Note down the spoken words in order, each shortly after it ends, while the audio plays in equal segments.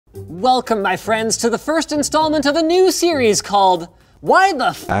Welcome, my friends, to the first installment of a new series called Why the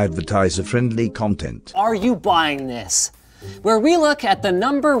F Advertiser-friendly content Are You Buying This? Where we look at the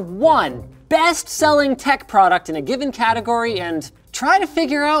 #1 best-selling tech product in a given category and try to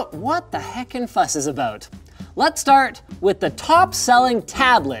figure out what the heckin' fuss is about. Let's start with the top-selling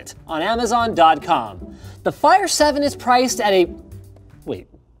tablet on Amazon.com. The Fire 7 is priced at a... Wait,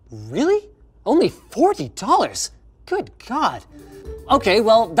 really? Only $40? Good God. Okay,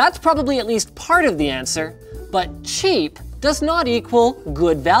 well, that's probably at least part of the answer, but cheap does not equal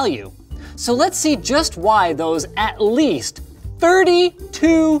good value. So let's see just why those at least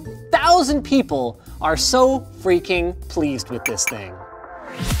 32,000 people are so freaking pleased with this thing.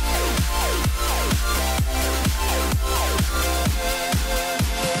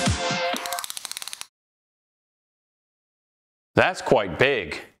 That's quite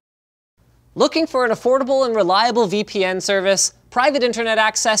big. Looking for an affordable and reliable VPN service? Private internet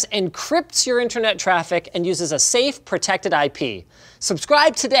access encrypts your internet traffic and uses a safe, protected IP.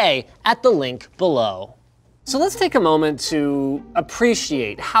 Subscribe today at the link below. So let's take a moment to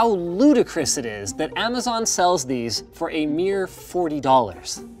appreciate how ludicrous it is that Amazon sells these for a mere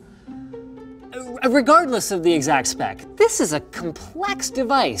 $40. Regardless of the exact spec, this is a complex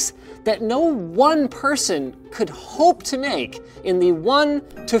device that no one person could hope to make in the 1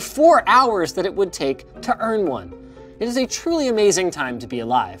 to 4 hours that it would take to earn one. It is a truly amazing time to be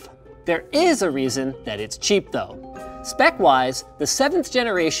alive. There is a reason that it's cheap though. Spec-wise, the 7th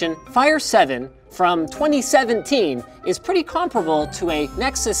generation Fire 7 from 2017 is pretty comparable to a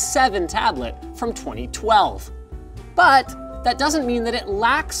Nexus 7 tablet from 2012. But that doesn't mean that it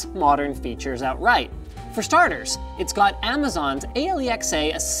lacks modern features outright. For starters, it's got Amazon's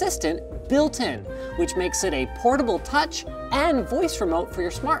Alexa assistant built in, which makes it a portable touch and voice remote for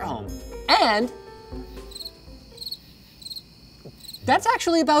your smart home. And that's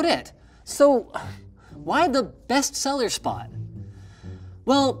actually about it. So why the bestseller spot?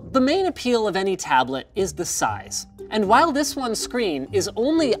 Well, the main appeal of any tablet is the size. And while this one's screen is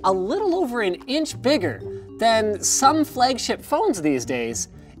only a little over an inch bigger than some flagship phones these days,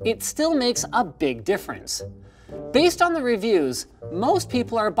 it still makes a big difference. Based on the reviews, most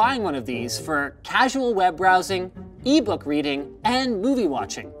people are buying one of these for casual web browsing, ebook reading, and movie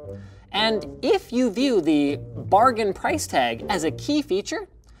watching. And if you view the bargain price tag as a key feature,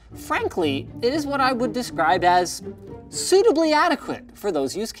 frankly, it is what I would describe as suitably adequate for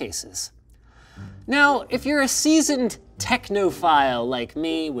those use cases. Now, if you're a seasoned technophile like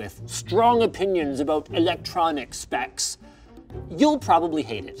me with strong opinions about electronic specs, you'll probably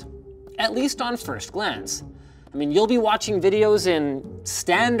hate it, at least on first glance. I mean, you'll be watching videos in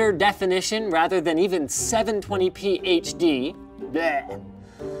standard definition rather than even 720p HD. Blech.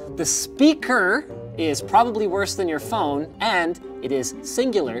 The speaker is probably worse than your phone, and it is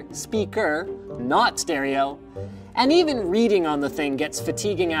singular, speaker, not stereo. And even reading on the thing gets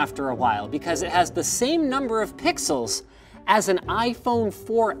fatiguing after a while because it has the same number of pixels as an iPhone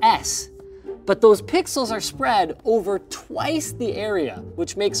 4S. But those pixels are spread over twice the area,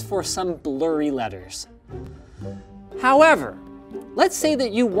 which makes for some blurry letters. However, let's say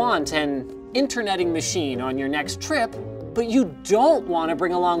that you want an interneting machine on your next trip, but you don't want to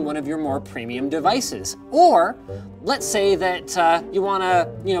bring along one of your more premium devices. Or let's say that you want a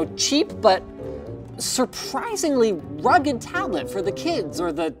cheap but surprisingly rugged tablet for the kids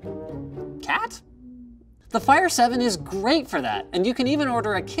or the cat. The Fire 7 is great for that, and you can even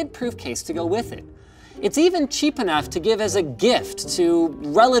order a kid-proof case to go with it. It's even cheap enough to give as a gift to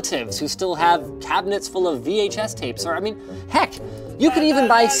relatives who still have cabinets full of VHS tapes, or I mean, heck, you could even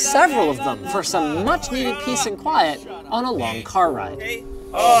buy several of them for some much-needed peace and quiet on a long car ride.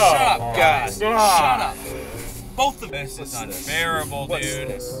 Oh, shut up, guys. Shut up. Both of this is unbearable,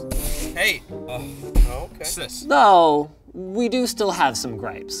 dude. Hey. Okay. What's this? Though, we do still have some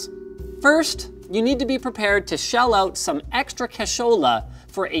gripes. First, you need to be prepared to shell out some extra cashola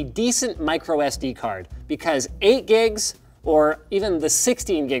for a decent micro SD card, because 8 gigs, or even the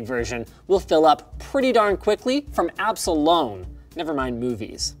 16 gig version, will fill up pretty darn quickly from apps alone, never mind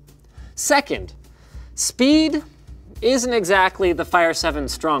movies. Second, speed isn't exactly the Fire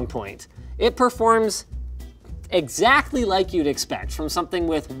 7's strong point. It performs exactly like you'd expect from something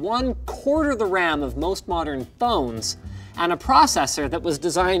with 1/4 the RAM of most modern phones and a processor that was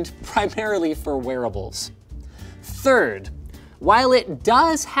designed primarily for wearables. Third, while it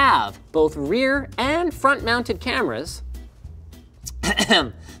does have both rear and front mounted cameras,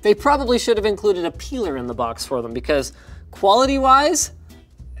 they probably should have included a peeler in the box for them because quality-wise,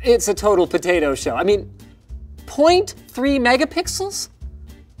 it's a total potato show. I mean, 0.3 megapixels?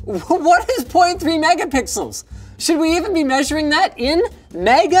 What is 0.3 megapixels? Should we even be measuring that in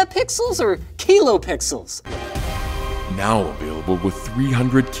megapixels or kilopixels? Now available with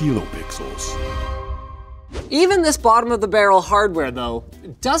 300 kilopixels. Even this bottom of the barrel hardware, though,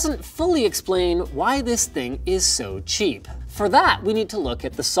 doesn't fully explain why this thing is so cheap. For that, we need to look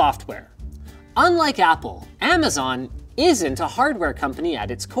at the software. Unlike Apple, Amazon isn't a hardware company at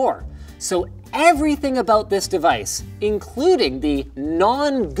its core. So everything about this device, including the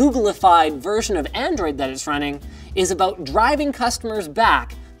non-Googleified version of Android that it's running, is about driving customers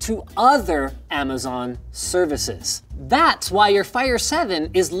back to other Amazon services. That's why your Fire 7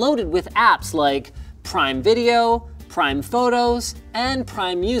 is loaded with apps like Prime Video, Prime Photos, and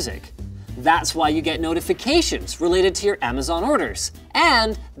Prime Music. That's why you get notifications related to your Amazon orders.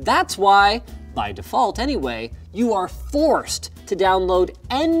 And that's why, by default anyway, you are forced to download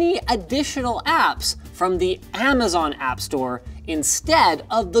any additional apps from the Amazon App Store instead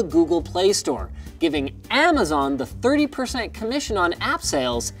of the Google Play Store, giving Amazon the 30% commission on app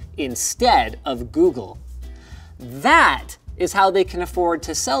sales instead of Google. That is how they can afford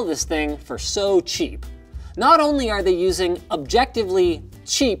to sell this thing for so cheap. Not only are they using objectively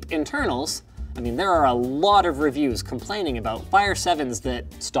cheap internals, I mean, there are a lot of reviews complaining about Fire 7s that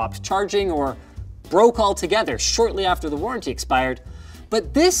stopped charging or broke altogether shortly after the warranty expired,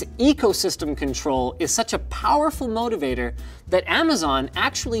 but this ecosystem control is such a powerful motivator that Amazon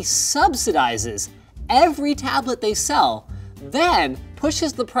actually subsidizes every tablet they sell, then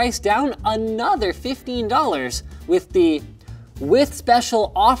pushes the price down another $15 with the with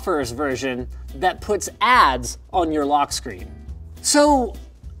special offers version that puts ads on your lock screen. So,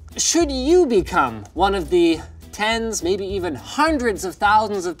 should you become one of the tens, maybe even hundreds of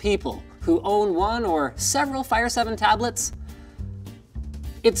thousands of people who own one or several Fire 7 tablets?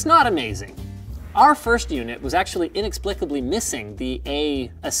 It's not amazing. Our first unit was actually inexplicably missing the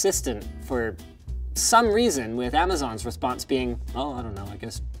A assistant for some reason, with Amazon's response being, oh, I don't know, I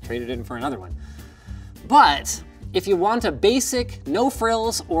guess trade it in for another one. But if you want a basic, no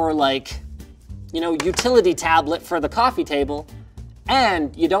frills, or like, utility tablet for the coffee table,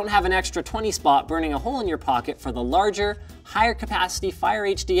 and you don't have an extra 20 spot burning a hole in your pocket for the larger, higher capacity Fire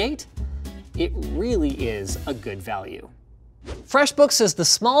HD8, it really is a good value. FreshBooks is the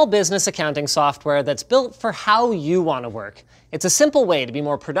small business accounting software that's built for how you want to work. It's a simple way to be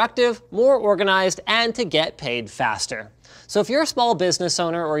more productive, more organized, and to get paid faster. So if you're a small business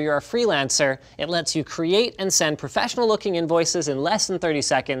owner or you're a freelancer, it lets you create and send professional-looking invoices in less than 30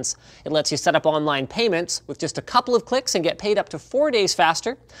 seconds. It lets you set up online payments with just a couple of clicks and get paid up to 4 days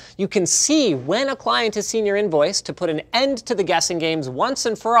faster. You can see when a client has seen your invoice to put an end to the guessing games once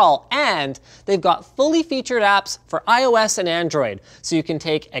and for all, and they've got fully featured apps for iOS and Android, so you can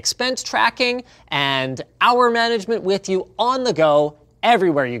take expense tracking and hour management with you on the go,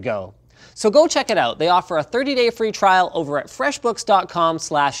 everywhere you go. So go check it out. They offer a 30-day free trial over at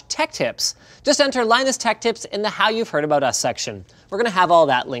freshbooks.com/techtips. Just enter Linus Tech Tips in the How You've Heard About Us section. We're gonna have all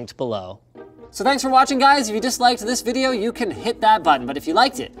that linked below. So thanks for watching, guys. If you disliked this video, you can hit that button. But if you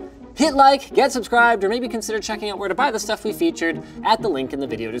liked it, hit like, get subscribed, or maybe consider checking out where to buy the stuff we featured at the link in the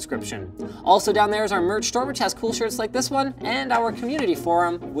video description. Also down there is our merch store, which has cool shirts like this one, and our community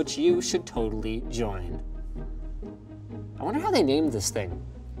forum, which you should totally join. I wonder how they named this thing.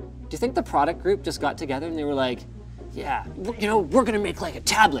 Do you think the product group just got together and they were like, yeah, we're gonna make like a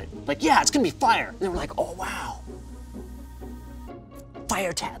tablet. Like, yeah, it's gonna be Fire. And they were like, oh wow,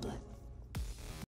 Fire tablet.